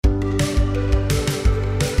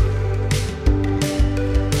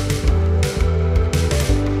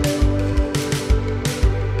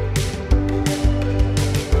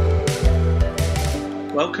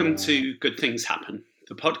Welcome to Good Things Happen,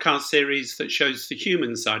 the podcast series that shows the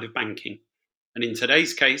human side of banking. And in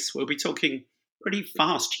today's case, we'll be talking pretty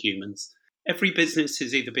fast humans. Every business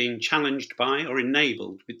is either being challenged by or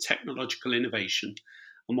enabled with technological innovation.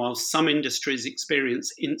 And while some industries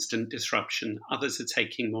experience instant disruption, others are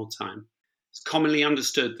taking more time. It's commonly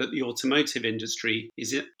understood that the automotive industry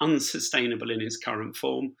is unsustainable in its current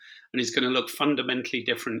form and is going to look fundamentally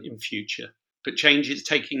different in future. But change is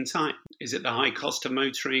taking time. Is it the high cost of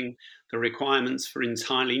motoring, the requirements for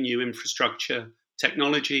entirely new infrastructure,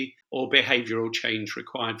 technology, or behavioural change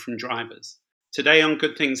required from drivers? Today on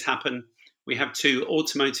Good Things Happen, we have two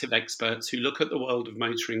automotive experts who look at the world of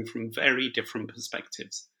motoring from very different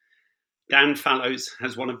perspectives. Dan Fallows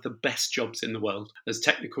has one of the best jobs in the world as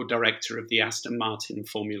technical director of the Aston Martin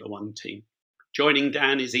Formula One team. Joining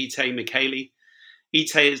Dan is Itay Michaeli.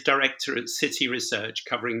 Itay is director at City Research,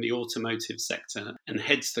 covering the automotive sector, and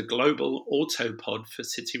heads the global Autopod for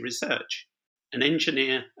City Research. An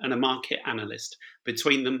engineer and a market analyst.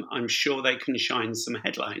 Between them, I'm sure they can shine some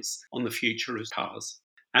headlights on the future of cars.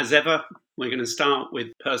 As ever, we're going to start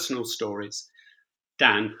with personal stories.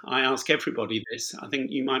 Dan, I ask everybody this. I think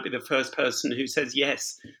you might be the first person who says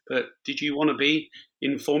yes, but did you want to be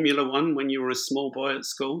in Formula One when you were a small boy at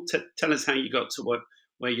school? Tell us how you got to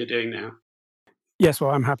where you're doing now. Yes,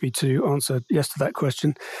 well, I'm happy to answer yes to that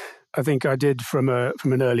question. I think I did from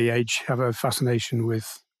an early age have a fascination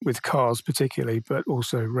with cars particularly, but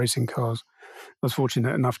also racing cars. I was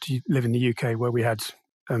fortunate enough to live in the UK where we had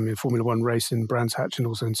a Formula One race in Brands Hatch and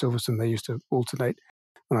also in Silverstone. They used to alternate.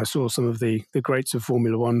 And I saw some of the greats of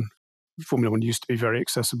Formula One. Formula One used to be very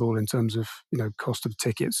accessible in terms of, cost of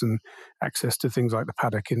tickets and access to things like the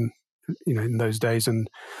paddock in those days. And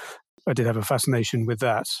I did have a fascination with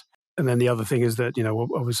that. And then the other thing is that, I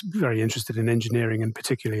was very interested in engineering and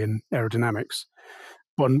particularly in aerodynamics.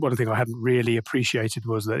 One thing I hadn't really appreciated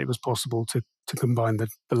was that it was possible to combine the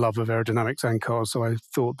love of aerodynamics and cars. So I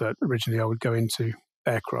thought that originally I would go into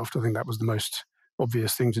aircraft. I think that was the most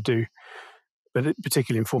obvious thing to do. But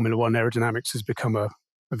particularly in Formula One, aerodynamics has become a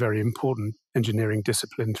very important engineering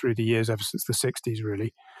discipline through the years, ever since the 60s,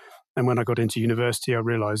 really. And when I got into university, I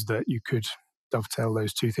realized that you could dovetail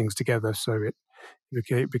those two things together. So it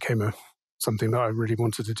became something that I really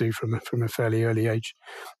wanted to do from a fairly early age.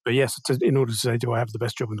 But yes, in order to say, do I have the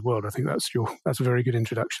best job in the world? I think that's a very good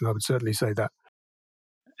introduction. I would certainly say that.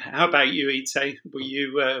 How about you, Itay? Were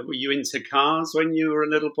you into cars when you were a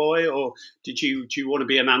little boy, or do you want to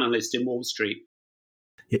be an analyst in Wall Street?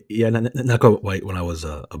 Yeah, not quite when I was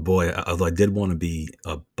a boy, although I did want to be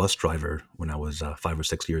a bus driver when I was 5 or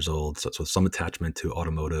 6 years old. So some attachment to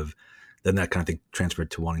automotive. Then that kind of thing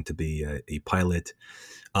transferred to wanting to be a pilot.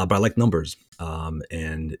 But I like numbers,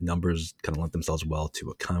 and numbers kind of lent themselves well to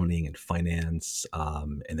accounting and finance,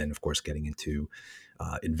 and then, of course, getting into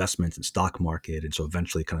investments and stock market. And so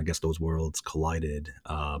eventually kind of, I guess, those worlds collided.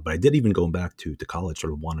 But I did, even going back to college,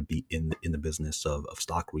 sort of want to be in the business of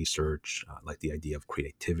stock research, like the idea of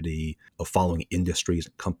creativity, of following industries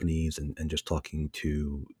and companies, and just talking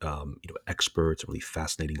to experts, really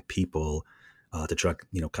fascinating people. To try,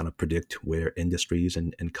 kind of predict where industries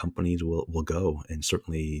and companies will go. And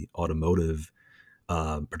certainly automotive,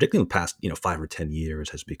 particularly in the past, 5 or 10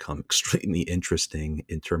 years, has become extremely interesting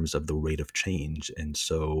in terms of the rate of change. And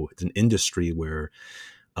so it's an industry where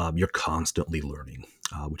you're constantly learning,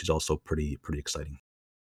 which is also pretty exciting.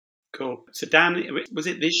 Cool. So Dan, was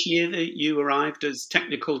it this year that you arrived as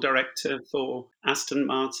technical director for Aston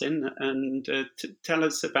Martin? And tell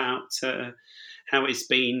us about how it's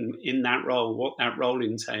been in that role, what that role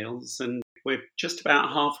entails. And we're just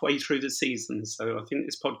about halfway through the season. So I think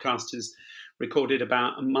this podcast is recorded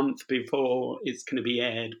about a month before it's going to be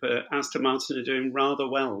aired. But Aston Martin are doing rather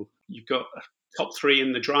well. You've got top 3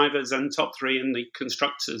 in the drivers and top 3 in the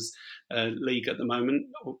constructors league at the moment,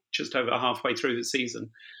 or just over halfway through the season.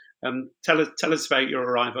 Tell us about your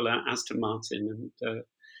arrival at Aston Martin.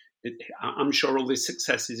 And I'm sure all this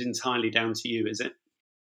success is entirely down to you, is it?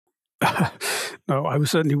 No, I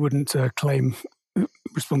certainly wouldn't claim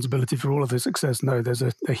responsibility for all of the success. No, there's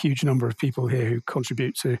a huge number of people here who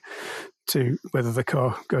contribute to whether the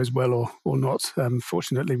car goes well or not.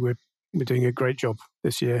 Fortunately, we're doing a great job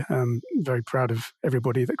this year. Very proud of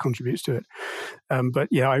everybody that contributes to it. But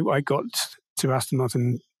yeah, I got to Aston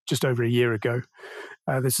Martin just over a year ago.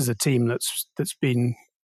 This is a team that's been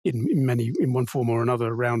in one form or another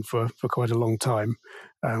around for quite a long time.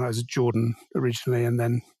 As Jordan originally, and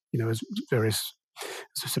then as various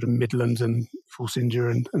sort of Midland and Force India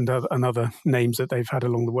and other names that they've had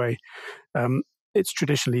along the way. It's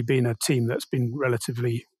traditionally been a team that's been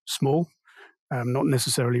relatively small. not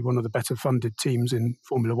necessarily one of the better funded teams in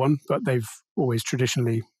Formula One, but they've always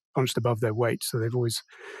traditionally punched above their weight. So they've always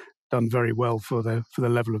done very well for the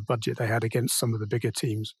level of budget they had against some of the bigger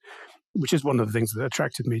teams, which is one of the things that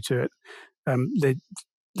attracted me to it.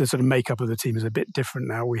 The sort of makeup of the team is a bit different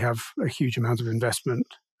now. We have a huge amount of investment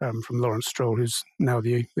from Lawrence Stroll, who's now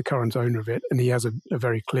the current owner of it, and he has a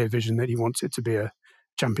very clear vision that he wants it to be a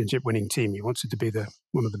championship-winning team. He wants it to be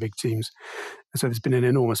one of the big teams. And so there's been an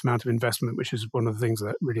enormous amount of investment, which is one of the things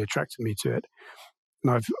that really attracted me to it.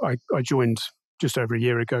 And I joined just over a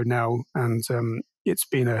year ago now, and it's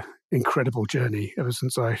been an incredible journey ever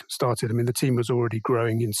since I started. I mean, the team was already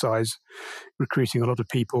growing in size, recruiting a lot of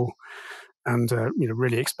people, and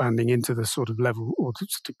really expanding into the sort of level, or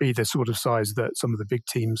to be the sort of size that some of the big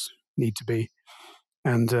teams need to be.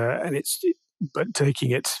 But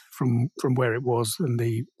taking it from where it was, and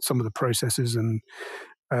some of the processes and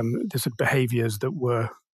the sort of behaviours that were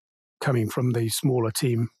coming from the smaller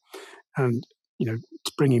team, and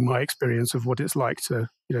bringing my experience of what it's like to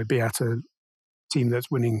be at a team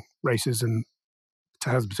that's winning races and to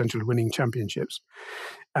have the potential of winning championships,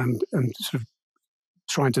 and sort of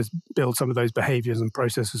trying to build some of those behaviours and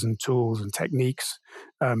processes and tools and techniques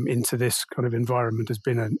into this kind of environment has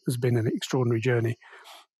been an extraordinary journey.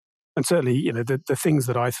 And certainly, the things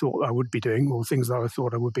that I thought I would be doing, or things that I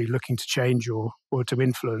thought I would be looking to change or to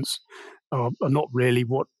influence, are not really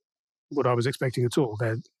what I was expecting at all.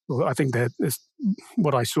 I think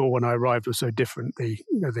what I saw when I arrived was so different.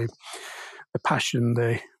 The passion,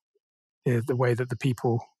 the way that the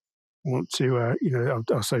people want to,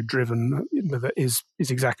 are so driven, that is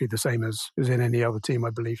exactly the same as in any other team, I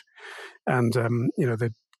believe. And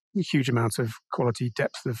the huge amount of quality,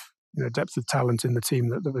 depth of talent in the team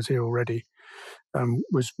that was here already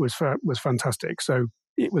was fantastic. So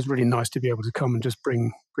it was really nice to be able to come and just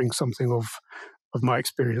bring something of my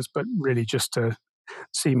experience, but really just to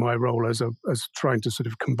see my role as trying to sort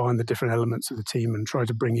of combine the different elements of the team and try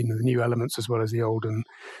to bring in the new elements as well as the old, and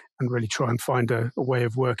really try and find a way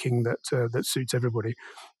of working that suits everybody,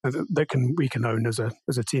 and we can own as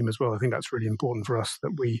a team as well. I think that's really important for us,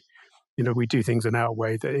 that we do things in our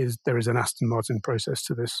way. There is an Aston Martin process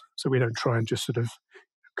to this, so we don't try and just sort of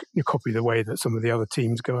copy the way that some of the other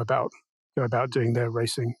teams go about doing their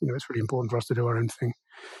racing. It's really important for us to do our own thing,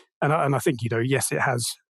 and I think yes, it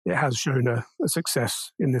has shown a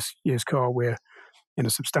success in this year's car. We're in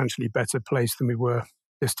a substantially better place than we were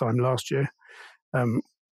this time last year,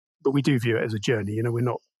 but we do view it as a journey. We're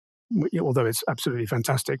not, although it's absolutely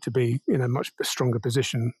fantastic to be in a much stronger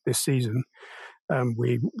position this season.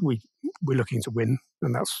 We're looking to win,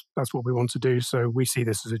 and that's what we want to do. So we see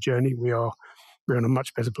this as a journey. We're in a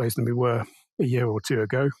much better place than we were a year or two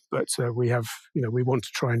ago, but we want to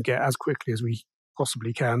try and get as quickly as we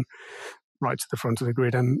possibly can right to the front of the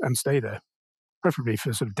grid and stay there, preferably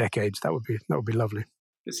for sort of decades. That would be lovely.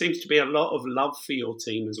 There seems to be a lot of love for your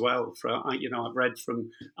team as well. I've read from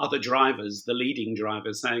other drivers, the leading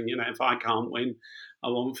drivers, saying, if I can't win, I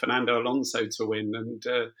want Fernando Alonso to win. And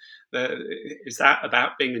is that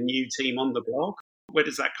about being a new team on the block? Where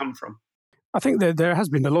does that come from? I think there has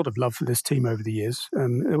been a lot of love for this team over the years,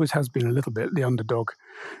 and it always has been a little bit the underdog.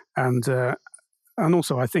 And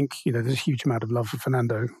also, I think there's a huge amount of love for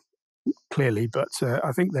Fernando, clearly, but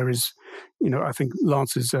I think there is, I think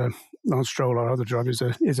Lance Stroll, our other driver,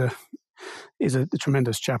 is a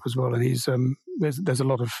tremendous chap as well, and he's there's a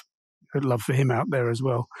lot of love for him out there as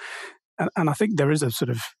well, and I think there is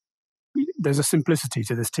there's a simplicity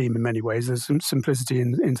to this team in many ways. There's some simplicity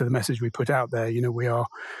into the message we put out there.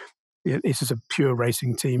 This is a pure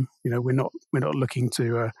racing team. We're not looking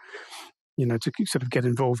to to sort of get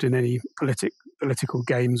involved in any political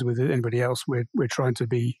games with anybody else. We're trying to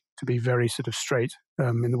be very sort of straight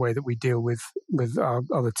in the way that we deal with our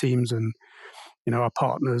other teams and our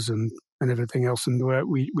partners and everything else, and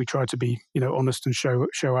we try to be honest and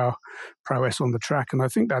show our prowess on the track, and I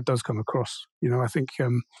think that does come across. I think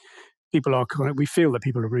people are we feel that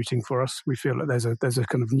people are rooting for us. We feel that there's a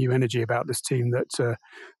kind of new energy about this team that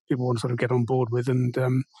people want to sort of get on board with, and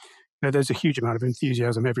there's a huge amount of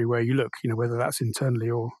enthusiasm everywhere you look. Whether that's internally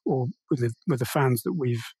or with the fans that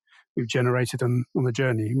we've generated on the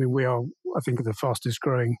journey. I mean, we are, I think, the fastest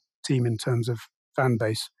growing team in terms of fan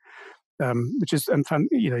base, which is, and fan.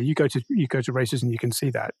 You go to races and you can see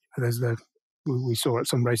that. We saw at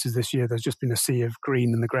some races this year. There's just been a sea of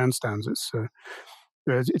green in the grandstands.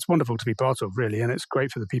 It's wonderful to be part of, really, and it's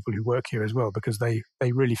great for the people who work here as well, because they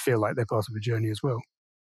really feel like they're part of the journey as well.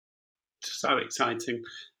 So exciting.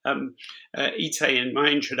 Ite, in my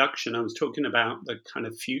introduction, I was talking about the kind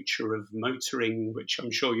of future of motoring, which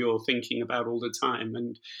I'm sure you're thinking about all the time.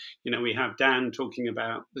 And, we have Dan talking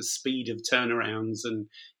about the speed of turnarounds and,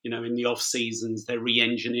 in the off seasons, they're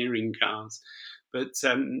re-engineering cars. But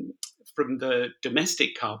from the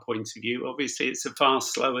domestic car point of view, obviously it's a far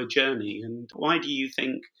slower journey. And why do you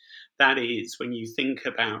think that is when you think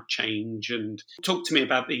about change? And talk to me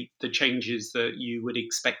about the changes that you would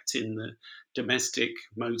expect in the domestic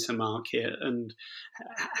motor market, and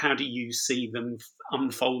how do you see them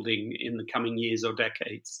unfolding in the coming years or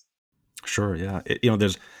decades? Sure, yeah.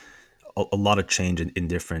 There's a lot of change in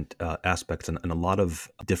different aspects, and a lot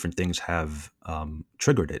of different things have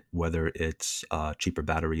triggered it, whether it's cheaper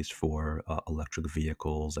batteries for electric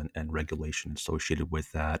vehicles and regulation associated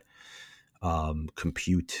with that,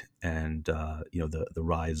 compute and the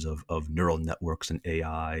rise of neural networks and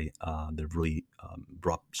AI. They've really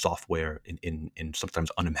brought software in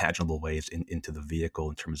sometimes unimaginable ways into the vehicle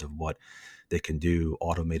in terms of what they can do.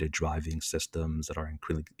 Automated driving systems that are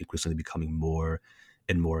increasingly becoming more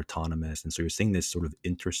and more autonomous, and so you're seeing this sort of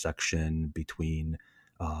intersection between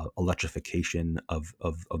electrification of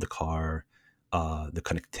the car, the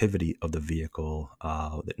connectivity of the vehicle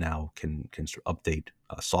that now can sort of update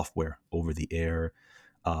software over the air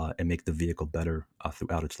and make the vehicle better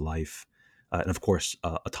throughout its life. And of course,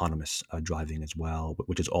 autonomous driving as well,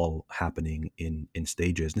 which is all happening in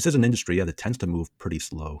stages. This is an industry that tends to move pretty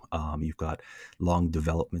slow. You've got long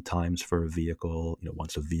development times for a vehicle.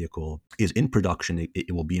 Once a vehicle is in production,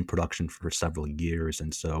 it will be in production for several years.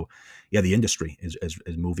 And so, yeah, the industry is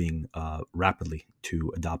moving rapidly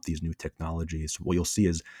to adopt these new technologies. What you'll see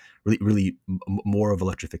is really more of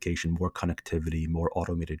electrification, more connectivity, more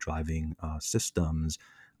automated driving systems,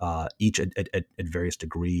 each at various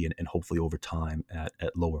degree and hopefully over time at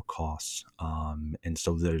lower costs. And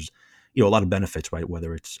so there's a lot of benefits, right?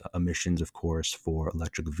 Whether it's emissions, of course, for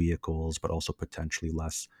electric vehicles, but also potentially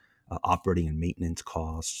less operating and maintenance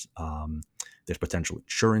costs. There's potential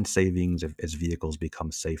insurance savings as vehicles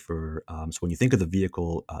become safer. So when you think of the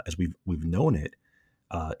vehicle as we've known it,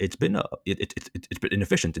 it's been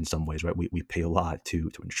inefficient in some ways, right? We pay a lot to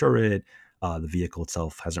insure it. The vehicle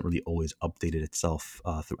itself hasn't really always updated itself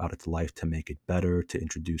throughout its life to make it better, to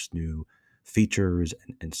introduce new features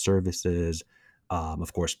and services.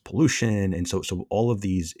 Of course, pollution, and so all of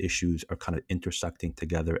these issues are kind of intersecting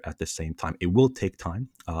together at the same time. It will take time.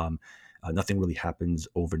 Nothing really happens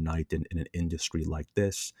overnight in an industry like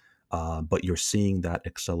this. But you're seeing that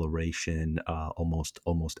acceleration almost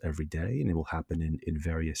every day, and it will happen in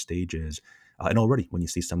various stages. And already, when you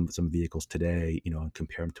see some vehicles today, and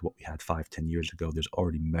compare them to what we had 5-10 years ago, there's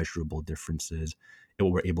already measurable differences in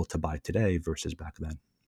what we're able to buy today versus back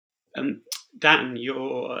then. Dan,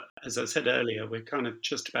 as I said earlier, we're kind of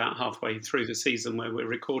just about halfway through the season where we're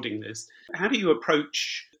recording this. How do you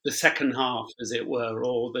approach the second half, as it were,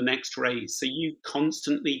 or the next race? Are you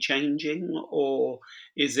constantly changing, or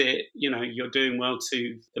is it, you're doing well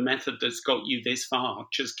to the method that's got you this far,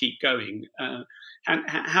 just keep going?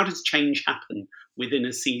 How does change happen within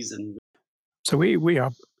a season? So we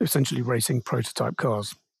are essentially racing prototype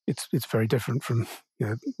cars. It's very different from,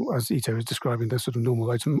 as Ito was describing, the sort of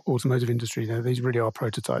normal automotive industry. These really are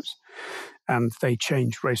prototypes, and they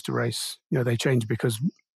change race to race. They change because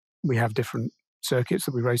we have different circuits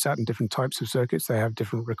that we race at and different types of circuits. They have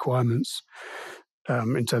different requirements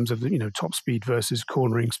in terms of top speed versus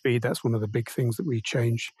cornering speed. That's one of the big things that we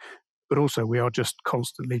change. But also we are just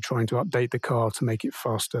constantly trying to update the car to make it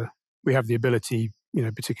faster. We have the ability,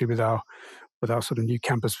 particularly with our sort of new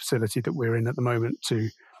campus facility that we're in at the moment, to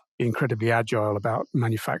be incredibly agile about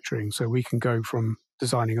manufacturing. So we can go from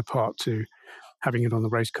designing a part to having it on the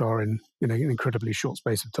race car in an incredibly short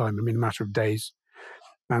space of time. A matter of days.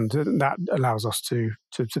 And that allows us to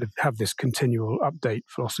sort of have this continual update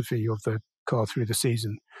philosophy of the car through the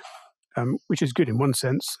season, which is good in one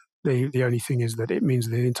sense. The only thing is that it means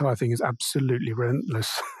the entire thing is absolutely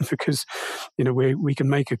relentless because, we can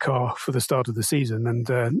make a car for the start of the season,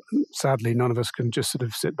 and sadly, none of us can just sort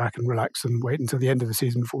of sit back and relax and wait until the end of the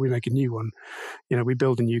season before we make a new one. We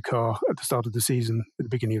build a new car at the start of the season, at the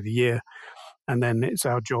beginning of the year, and then it's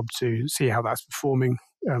our job to see how that's performing,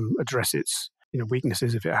 address its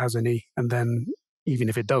weaknesses if it has any, and then even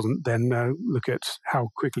if it doesn't, then look at how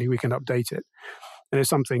quickly we can update it. And it's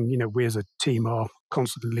something, we as a team are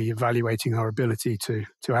constantly evaluating our ability to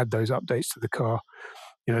add those updates to the car.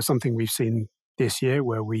 Something we've seen this year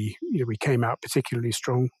where we came out particularly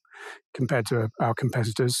strong compared to our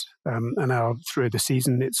competitors. And now through the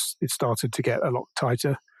season, it started to get a lot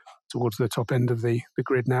tighter towards the top end of the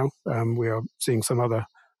grid now. We are seeing some other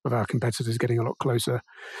of our competitors getting a lot closer.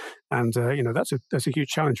 And, that's a huge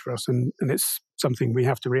challenge for us. And it's something we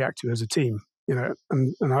have to react to as a team,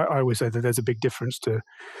 and I always say that there's a big difference to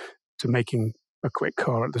making a quick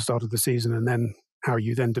car at the start of the season and then how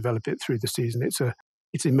you then develop it through the season.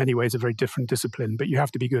 It's in many ways a very different discipline, but you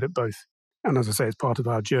have to be good at both. And as I say, it's part of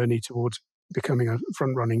our journey towards becoming a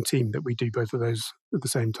front-running team that we do both of those at the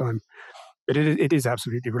same time. But it is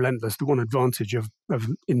absolutely relentless. The one advantage of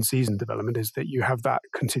in-season development is that you have that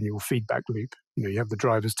continual feedback loop. You have the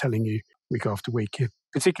drivers telling you week after week,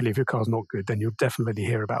 particularly if your car's not good, then you'll definitely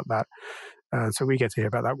hear about that. So we get to hear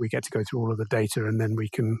about that. We get to go through all of the data, and then we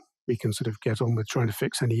can sort of get on with trying to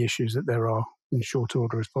fix any issues that there are in short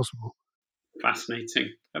order as possible. Fascinating.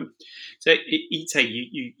 So, Ite,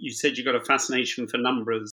 you said you got a fascination for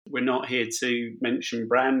numbers. We're not here to mention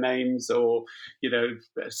brand names or,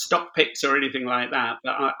 stock picks or anything like that.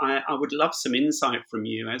 But I would love some insight from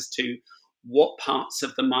you as to what parts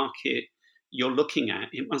of the market you're looking at.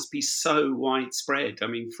 It must be so widespread. I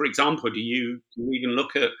mean, for example, do you even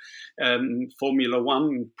look at Formula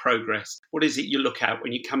One progress? What is it you look at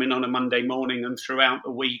when you come in on a Monday morning and throughout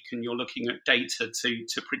the week and you're looking at data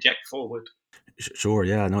to project forward? Sure.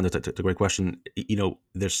 Yeah. No, that's a great question.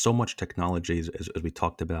 There's so much technology as we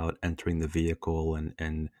talked about entering the vehicle,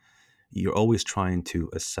 and you're always trying to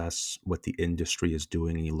assess what the industry is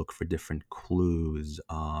doing, and you look for different clues.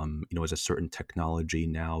 Is a certain technology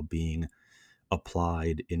now being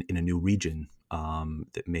applied in a new region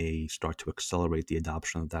that may start to accelerate the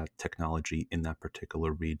adoption of that technology in that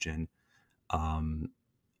particular region? Um,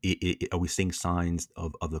 are we seeing signs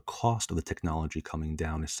of the cost of the technology coming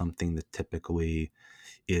down? Is something that typically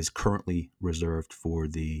is currently reserved for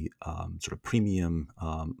the sort of premium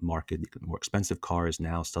market, more expensive cars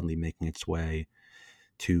now suddenly making its way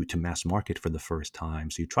to mass market for the first time.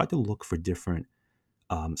 So you try to look for different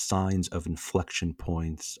signs of inflection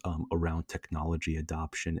points around technology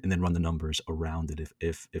adoption, and then run the numbers around it.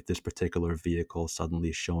 If this particular vehicle suddenly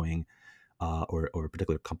is showing or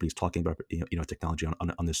particular companies talking about technology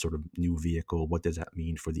on this sort of new vehicle, what does that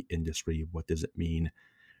mean for the industry? What does it mean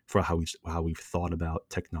for how we've thought about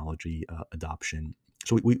technology adoption?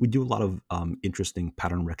 So we do a lot of interesting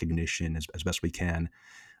pattern recognition as best we can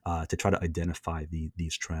to try to identify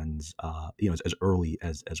these trends as early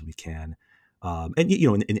as we can. And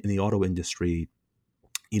in the auto industry,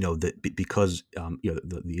 because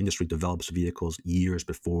the industry develops vehicles years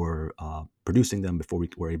before producing them, before we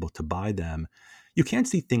were able to buy them, you can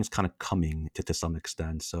see things kind of coming to some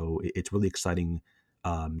extent. So it's really exciting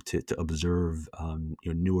to observe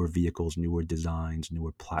newer vehicles, newer designs,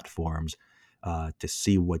 newer platforms, to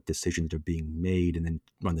see what decisions are being made, and then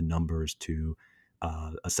run the numbers to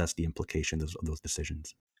assess the implications of those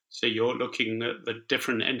decisions. So you're looking at the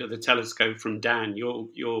different end of the telescope from Dan.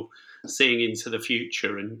 You're seeing into the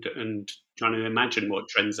future and trying to imagine what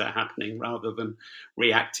trends are happening rather than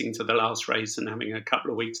reacting to the last race and having a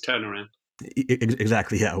couple of weeks turnaround.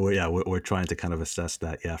 Exactly. Yeah. We're trying to kind of assess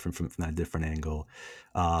that. Yeah, from that different angle.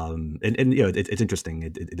 And it's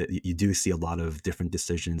interesting. You do see a lot of different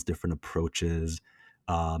decisions, different approaches.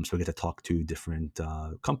 So we get to talk to different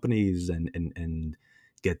companies and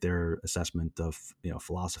get their assessment of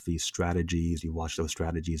philosophies, strategies. You watch those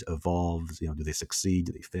strategies evolve. Do they succeed?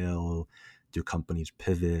 Do they fail? Do companies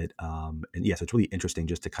pivot? And yes, it's really interesting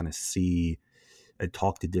just to kind of see and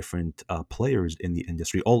talk to different players in the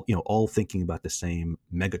industry, all thinking about the same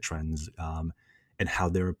megatrends and how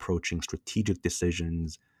they're approaching strategic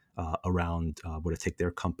decisions around where to take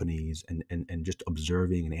their companies, and just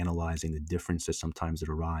observing and analyzing the differences sometimes that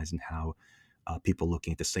arise, and how people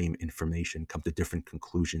looking at the same information come to different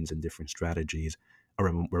conclusions and different strategies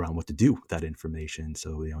around what to do with that information.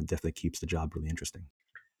 So it definitely keeps the job really interesting.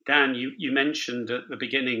 Dan, you mentioned at the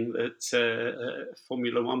beginning that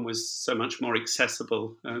Formula One was so much more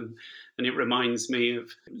accessible, and it reminds me of,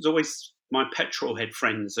 it was always my petrol head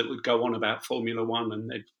friends that would go on about Formula One, and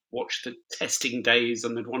they'd watch the testing days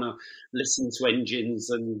and they'd want to listen to engines.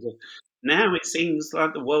 And now it seems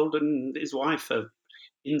like the world and his wife are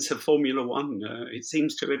into Formula One. It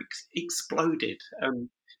seems to have exploded.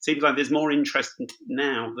 Seems like there's more interest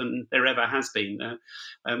now than there ever has been.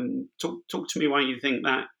 Talk to me why you think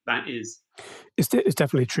that is. It's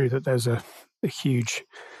definitely true that there's a huge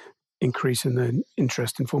increase in the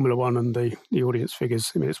interest in Formula One and the audience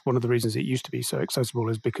figures. I mean, it's one of the reasons it used to be so accessible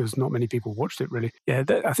is because not many people watched it, really. Yeah,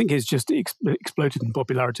 I think it's just exploded in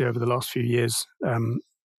popularity over the last few years.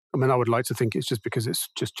 I mean, I would like to think it's just because it's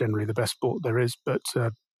just generally the best sport there is, but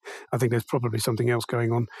I think there's probably something else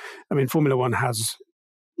going on. I mean, Formula One has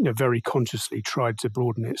very consciously tried to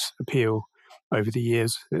broaden its appeal over the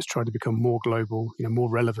years. It's tried to become more global, more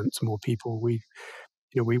relevant to more people.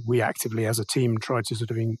 we actively as a team try to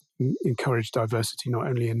sort of encourage diversity, not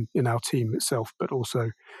only in our team itself, but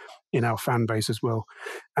also in our fan base as well.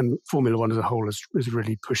 And Formula One as a whole has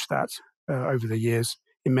really pushed that over the years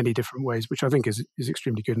in many different ways, which I think is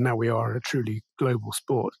extremely good. And now we are a truly global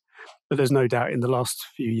sport. But there's no doubt in the last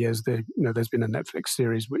few years, there's been a Netflix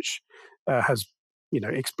series which has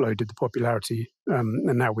exploded the popularity, and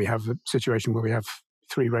now we have a situation where we have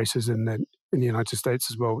 3 races in the United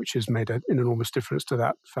States as well, which has made an enormous difference to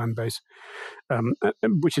that fan base,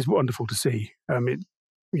 which is wonderful to see.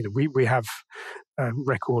 We have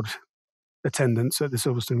record attendance at the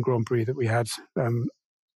Silverstone Grand Prix that we had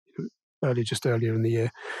earlier in the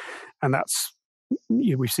year, and that's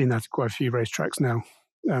we've seen that at quite a few racetracks now.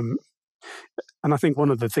 And I think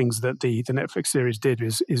one of the things that the Netflix series did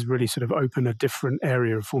is really sort of open a different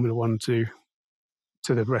area of Formula One to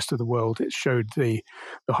the rest of the world. It showed the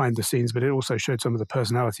behind the scenes, but it also showed some of the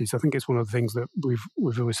personalities. I think it's one of the things that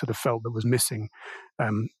we've always sort of felt that was missing.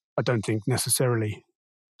 I don't think necessarily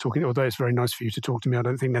although it's very nice for you to talk to me, I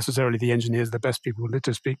don't think necessarily the engineers are the best people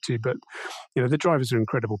to speak to, but the drivers are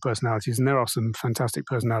incredible personalities, and there are some fantastic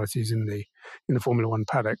personalities in the Formula One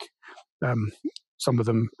paddock. Some of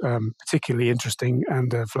them particularly interesting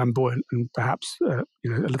and flamboyant, and perhaps a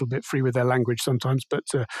little bit free with their language sometimes. But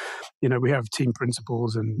we have team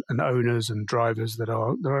principals and owners and drivers that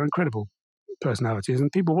are incredible personalities,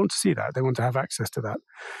 and people want to see that. They want to have access to that.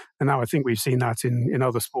 And now I think we've seen that in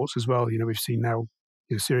other sports as well. We've seen now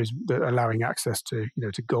series that are allowing access to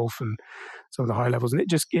to golf and some of the high levels, and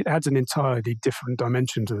it adds an entirely different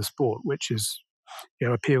dimension to the sport, which is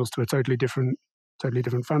appeals to a totally different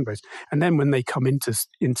fan base. And then when they come into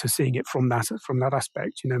seeing it from that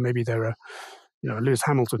aspect, maybe they're a Lewis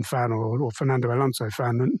Hamilton fan or Fernando Alonso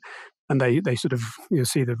fan, and they sort of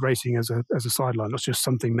see the racing as a sideline, not just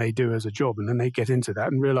something they do as a job, and then they get into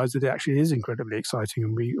that and realize that it actually is incredibly exciting,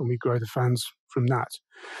 and we grow the fans from that.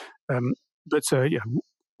 But I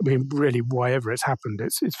mean, really, why ever it's happened,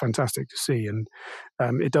 it's fantastic to see, and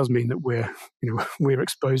it does mean that we're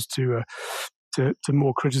exposed to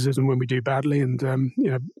more criticism when we do badly, and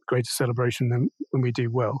greater celebration than when we do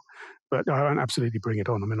well. But I absolutely bring it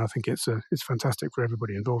on. I mean, I think it's fantastic for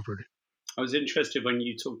everybody involved, really. I was interested when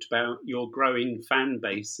you talked about your growing fan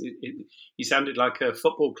base. You sounded like a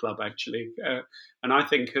football club, actually. And I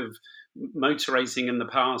think of motor racing in the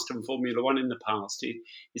past and Formula One in the past. It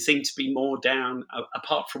seemed to be more down,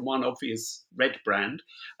 apart from one obvious red brand,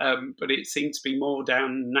 but it seemed to be more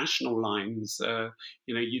down national lines.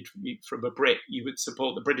 From a Brit, you would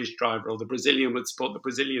support the British driver, or the Brazilian would support the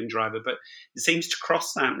Brazilian driver. But it seems to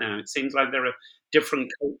cross that now. It seems like there are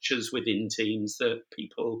different cultures within teams that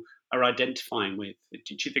people are identifying with.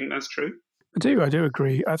 Did you think that's true? I do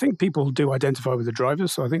agree. I think people do identify with the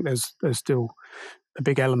drivers, so I think there's still a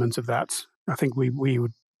big element of that. I think we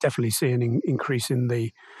would definitely see an increase in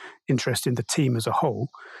the interest in the team as a whole,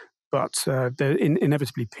 but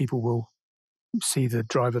inevitably people will see the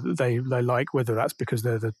driver that they like, whether that's because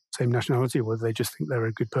they're the same nationality or whether they just think they're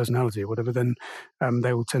a good personality or whatever, then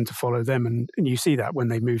they will tend to follow them. And you see that when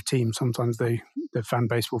they move teams, sometimes the fan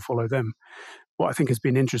base will follow them. What I think has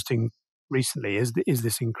been interesting recently is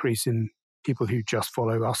this increase in people who just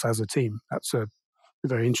follow us as a team. That's a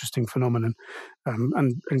very interesting phenomenon,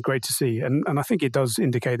 and great to see. And I think it does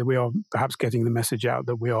indicate that we are perhaps getting the message out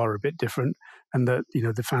that we are a bit different, and that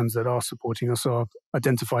the fans that are supporting us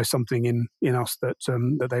identify something in us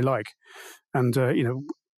that they like. And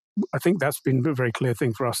I think that's been a very clear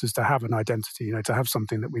thing for us, is to have an identity, to have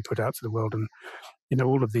something that we put out to the world. And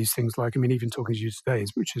all of these things, like, I mean, even talking to you today,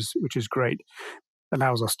 which is great,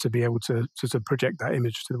 allows us to be able to project that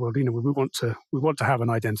image to the world. We want to have an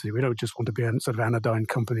identity. We don't just want to be a sort of anodyne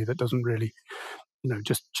company that doesn't really,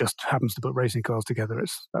 just happens to put racing cars together.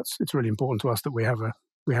 It's really important to us that we have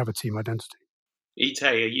a team identity. Ite,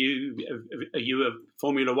 are you a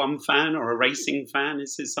Formula One fan or a racing fan?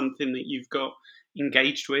 Is this something that you've got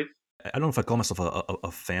engaged with? I don't know if I call myself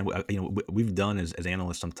a fan. We've done as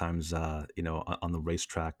analysts sometimes, on the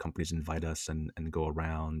racetrack, companies invite us and go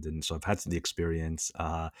around. And so I've had the experience.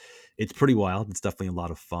 It's pretty wild. It's definitely a lot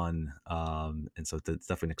of fun. And so it's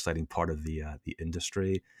definitely an exciting part of the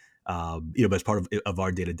industry. But as part of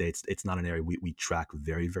our day-to-day, it's not an area we track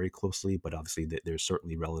very, very closely, but obviously there's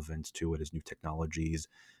certainly relevance to it as new technologies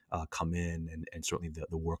come in, and certainly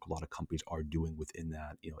the work a lot of companies are doing within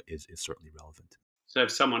that, is certainly relevant. So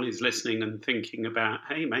if someone is listening and thinking about,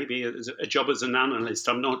 hey, maybe a job as an analyst,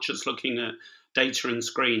 I'm not just looking at data and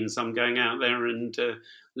screens, I'm going out there and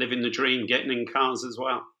living the dream, getting in cars as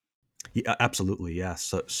well. Yeah, absolutely. Yeah.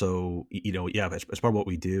 So yeah, as part of what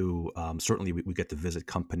we do, certainly we get to visit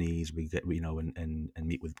companies, we get, and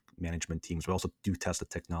meet with management teams. We also do test the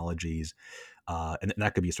technologies, and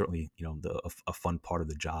that could be certainly, a fun part of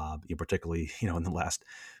the job, particularly, in the last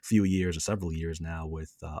few years or several years now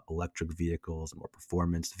with electric vehicles and more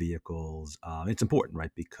performance vehicles. It's important,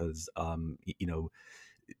 right? Because,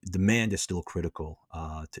 demand is still critical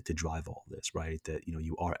to drive all this, right? That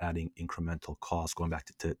you are adding incremental costs, going back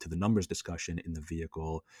to the numbers discussion in the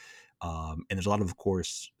vehicle, and there's a lot of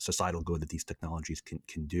course, societal good that these technologies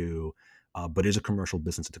can do. But it is a commercial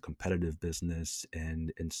business; it's a competitive business,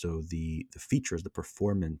 and so the features, the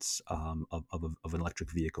performance of an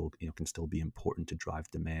electric vehicle, can still be important to drive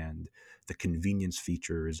demand. The convenience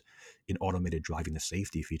features in automated driving, the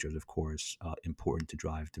safety features, of course, important to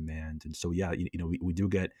drive demand. And so, yeah, we do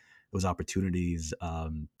get those opportunities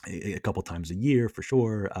a couple times a year for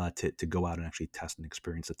sure to go out and actually test and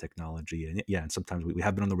experience the technology. And yeah, and sometimes we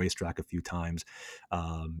have been on the racetrack a few times.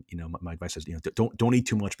 My advice is, don't eat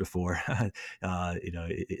too much before.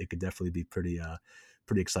 It could definitely be pretty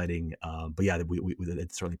exciting. But yeah,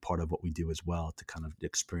 it's certainly part of what we do as well to kind of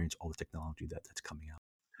experience all the technology that's coming out.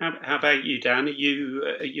 How about you, Dan? Are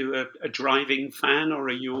you a driving fan, or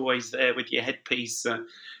are you always there with your headpiece,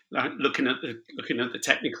 like looking at the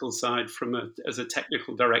technical side as a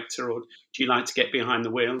technical director, or do you like to get behind the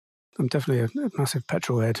wheel? I'm definitely a massive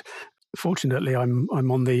petrol head. Fortunately, I'm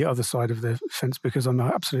on the other side of the fence because I'm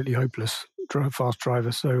an absolutely hopeless fast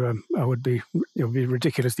driver. So I would be be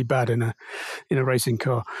ridiculously bad in a racing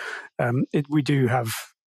car. We do have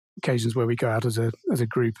occasions where we go out as a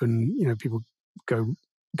group, and people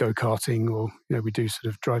go karting, or we do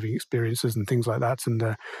sort of driving experiences and things like that. And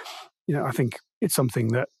I think it's something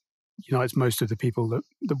that unites most of the people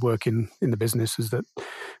that work in the business, is that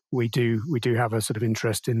we do have a sort of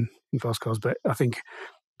interest in fast cars. But I think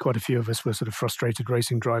quite a few of us were sort of frustrated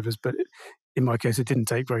racing drivers. But in my case, it didn't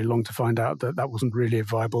take very long to find out that wasn't really a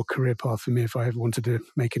viable career path for me if I ever wanted to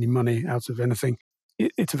make any money out of anything.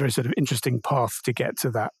 It's a very sort of interesting path to get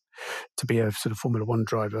to that, to be a sort of Formula One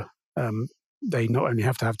driver. They not only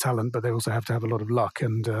have to have talent, but they also have to have a lot of luck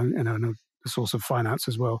and a source of finance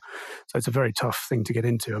as well. So it's a very tough thing to get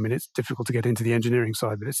into. I mean, it's difficult to get into the engineering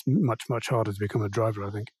side, but it's much, much harder to become a driver,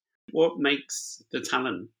 I think. What makes the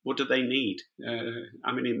talent? What do they need?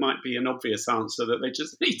 I mean, it might be an obvious answer that they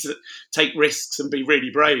just need to take risks and be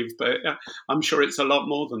really brave, but I'm sure it's a lot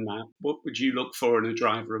more than that. What would you look for in a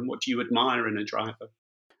driver, and what do you admire in a driver?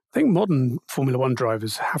 I think modern Formula One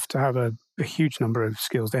drivers have to have a huge number of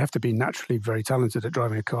skills. They have to be naturally very talented at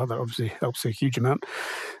driving a car. That obviously helps a huge amount.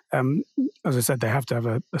 Um, as I said, they have to have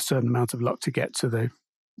a certain amount of luck to get to the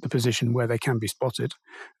position where they can be spotted.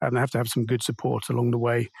 And they have to have some good support along the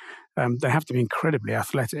way. They have to be incredibly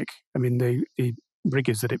athletic. I mean, the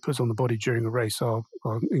rigours that it puts on the body during a race are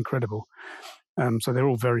incredible. So they're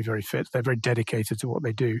all very, very fit. They're very dedicated to what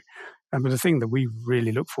they do. But the thing that we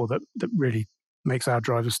really look for, that really makes our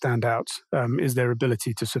drivers stand out, is their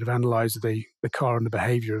ability to sort of analyze the car and the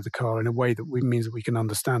behavior of the car in a way that means that we can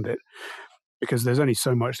understand it. Because there's only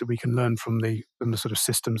so much that we can learn from the sort of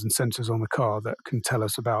systems and sensors on the car that can tell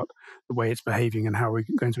us about the way it's behaving and how we're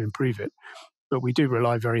going to improve it. But we do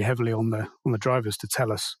rely very heavily on the drivers to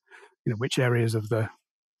tell us, which areas of the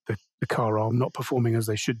car are not performing as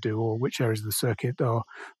they should do, or which areas of the circuit are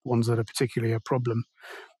ones that are particularly a problem.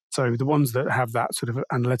 So the ones that have that sort of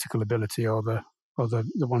analytical ability are the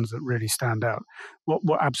ones that really stand out.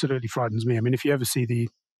 What absolutely frightens me, I mean, if you ever see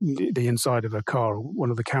the inside of a car,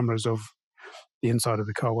 one of the cameras of the inside of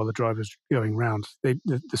the car while the driver's going round, the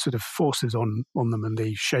sort of forces on them, and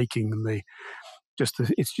the shaking, and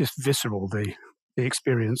it's just visceral, the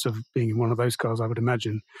experience of being in one of those cars, I would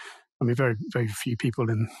imagine. I mean, very, very few people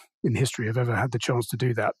in history have ever had the chance to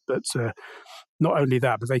do that. But not only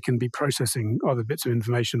that, but they can be processing other bits of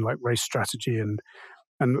information like race strategy. And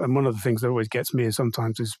one of the things that always gets me is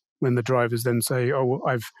sometimes is when the drivers then say, "Oh,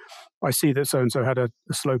 well, I see that so and so had a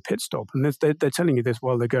slow pit stop," and they're telling you this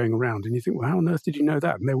while they're going around, and you think, "Well, how on earth did you know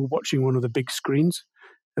that?" And they were watching one of the big screens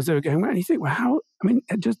as they were going around. And you think, "Well, how?" I mean,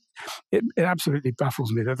 it absolutely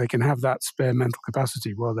baffles me that they can have that spare mental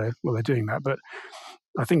capacity while they're doing that. But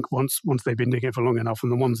I think once they've been doing it for long enough,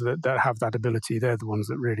 and the ones that have that ability, they're the ones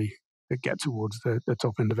that really get towards the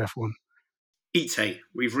top end of F1. Ite,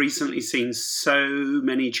 we've recently seen so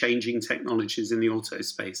many changing technologies in the auto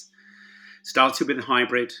space. Started with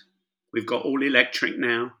hybrid, we've got all electric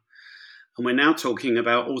now, and we're now talking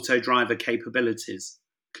about auto driver capabilities.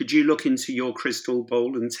 Could you look into your crystal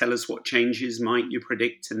ball and tell us what changes might you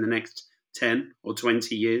predict in the next 10 or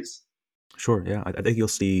 20 years? Sure. Yeah, I think you'll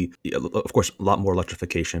see, of course, a lot more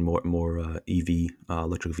electrification, more EV,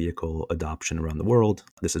 electric vehicle adoption around the world.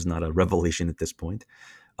 This is not a revelation at this point,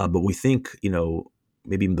 but we think,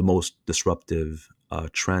 maybe the most disruptive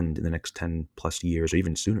trend in the next 10 plus years, or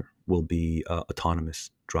even sooner, will be autonomous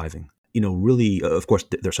driving. Really, of course,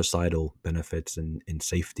 there's societal benefits and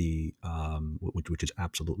safety, which is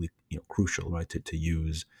absolutely crucial, right? To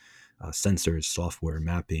use sensors, software,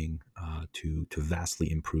 mapping to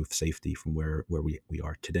vastly improve safety from where we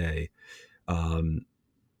are today. Um,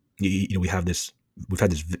 we have this. We've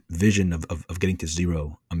had this vision of getting to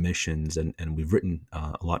zero emissions, and we've written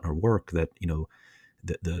a lot in our work that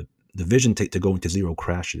the vision to go into zero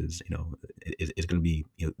crashes, is going to be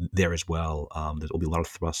there as well. There will be a lot of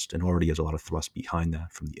thrust, and already is a lot of thrust behind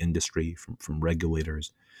that from the industry, from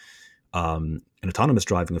regulators. And autonomous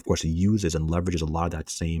driving, of course, it uses and leverages a lot of that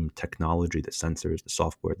same technology, the sensors, the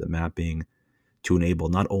software, the mapping, to enable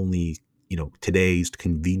not only today's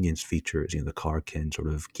convenience features. The car can sort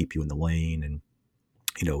of keep you in the lane, and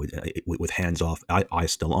with hands off, eye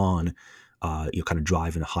still on, you kind of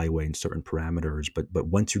drive in a highway in certain parameters. But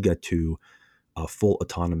once you get to full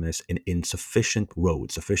autonomous in sufficient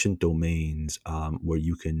roads, sufficient domains, where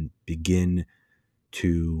you can begin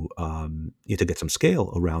to get some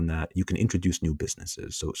scale around that, you can introduce new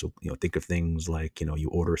businesses. So think of things like you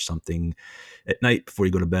order something at night before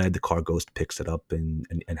you go to bed, the car goes, picks it up, and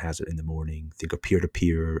has it in the morning. Think of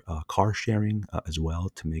peer-to-peer car sharing as well,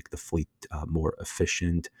 to make the fleet more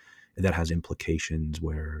efficient. And that has implications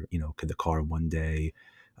where could the car one day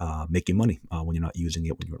make you money when you're not using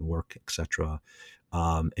it, when you're at work, etc.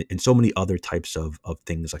 And so many other types of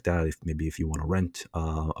things like that. If you want to rent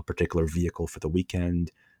a particular vehicle for the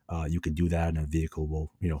weekend, you could do that, and a vehicle will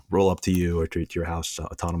roll up to you or to your house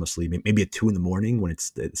autonomously. Maybe at 2 a.m. when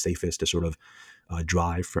it's the safest to sort of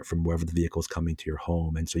drive from wherever the vehicle is coming to your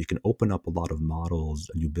home. And so you can open up a lot of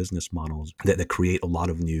models, new business models that create a lot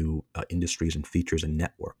of new industries and features and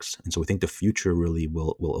networks. And so we think the future really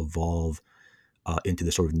will evolve into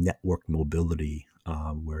this sort of network mobility,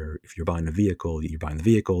 where if you're buying the vehicle,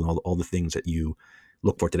 and all the things that you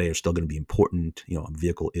look for today are still going to be important. A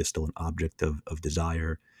vehicle is still an object of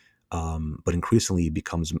desire, but increasingly it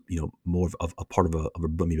becomes more of a part of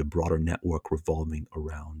maybe a broader network revolving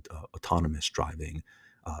around autonomous driving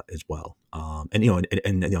as well.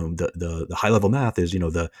 The high level math is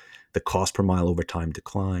the cost per mile over time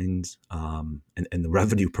declines, and the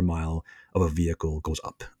revenue per mile of a vehicle goes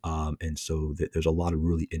up. And so there's a lot of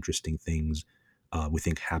really interesting things we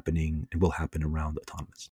think happening and will happen around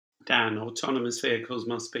autonomous. Dan, autonomous vehicles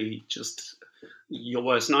must be just your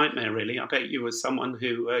worst nightmare, really. I bet you were someone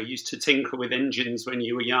who used to tinker with engines when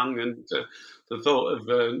you were young, and the thought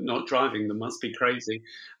of not driving them must be crazy.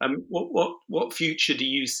 What future do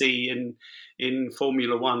you see in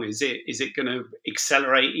Formula One? Is it going to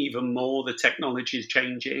accelerate even more? The technology is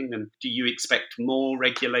changing, and do you expect more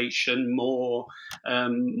regulation, more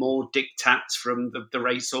diktats from the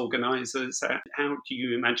race organisers? How do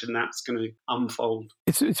you imagine that's going to unfold?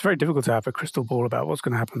 It's very difficult to have a crystal ball about what's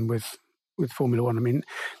going to happen with Formula One. I mean,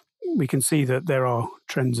 we can see that there are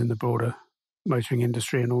trends in the broader motoring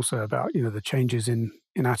industry, and also about the changes in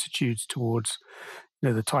attitudes towards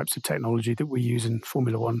the types of technology that we use in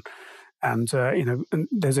Formula One, and and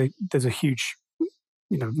there's a huge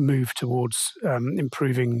move towards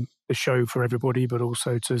improving the show for everybody, but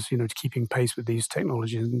also to keeping pace with these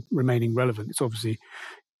technologies and remaining relevant.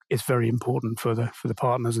 It's very important for the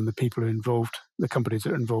partners and the people who are involved, the companies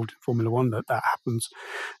that are involved in Formula One, that happens.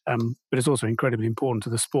 But it's also incredibly important to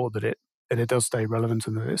the sport that it does stay relevant,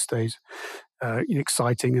 and that it stays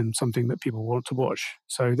exciting and something that people want to watch.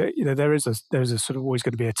 So there is a sort of always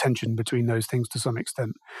going to be a tension between those things to some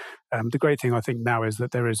extent. The great thing I think now is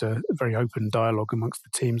that there is a very open dialogue amongst the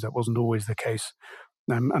teams. That wasn't always the case.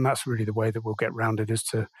 And that's really the way that we'll get round it, is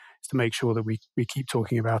to make sure that we keep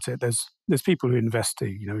talking about it. There's people who invest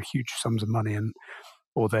huge sums of money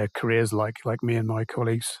or their careers, like me and my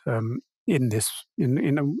colleagues, in this,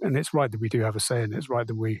 and it's right that we do have a say, and it's right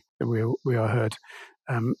that we are heard.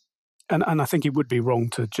 And I think it would be wrong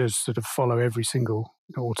to just sort of follow every single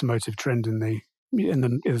automotive trend in the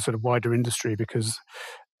sort of wider industry, because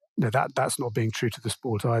that's not being true to the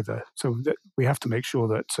sport either. So we have to make sure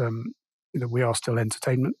that we are still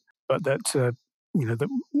entertainment, but that that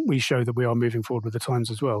we show that we are moving forward with the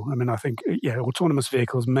times as well. I mean, I think autonomous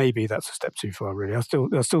vehicles, maybe that's a step too far, really. I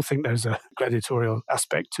still think there's a gladiatorial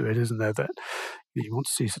aspect to it, isn't there? That you want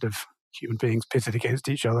to see sort of human beings pitted against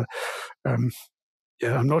each other.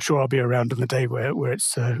 Yeah, I'm not sure I'll be around on the day where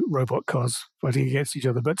it's robot cars fighting against each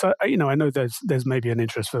other. But I know there's maybe an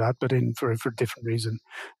interest for that, but for a different reason.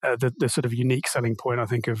 The sort of unique selling point, I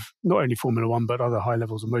think, of not only Formula One but other high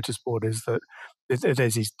levels of motorsport is that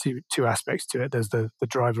there's these two aspects to it. There's the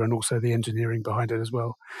driver and also the engineering behind it as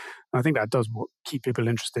well. And I think that does keep people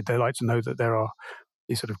interested. They like to know that there are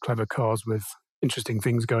these sort of clever cars with interesting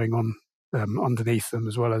things going on underneath them,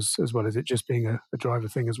 as well as it just being a driver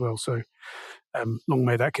thing as well. So long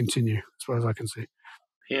may that continue, as far as I can see.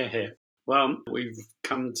 Hear, hear. Well, we've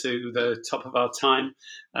come to the top of our time.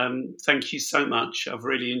 Thank you so much. I've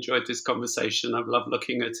really enjoyed this conversation. I've loved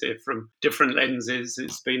looking at it from different lenses.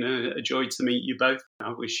 It's been a joy to meet you both.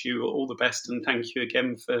 I wish you all the best, and thank you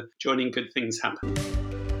again for joining Good Things Happen.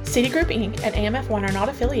 Citigroup Inc. and AMF1 are not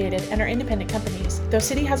affiliated and are independent companies, though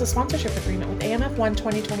Citi has a sponsorship agreement with AMF1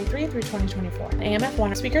 2023 through 2024.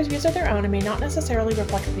 AMF1 speakers' views are their own and may not necessarily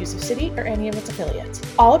reflect the views of Citi or any of its affiliates.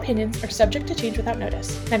 All opinions are subject to change without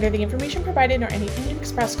notice. Neither the information provided nor any opinion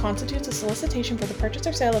expressed constitutes a solicitation for the purchase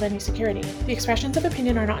or sale of any security. The expressions of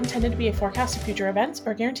opinion are not intended to be a forecast of future events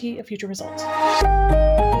or guarantee of future results.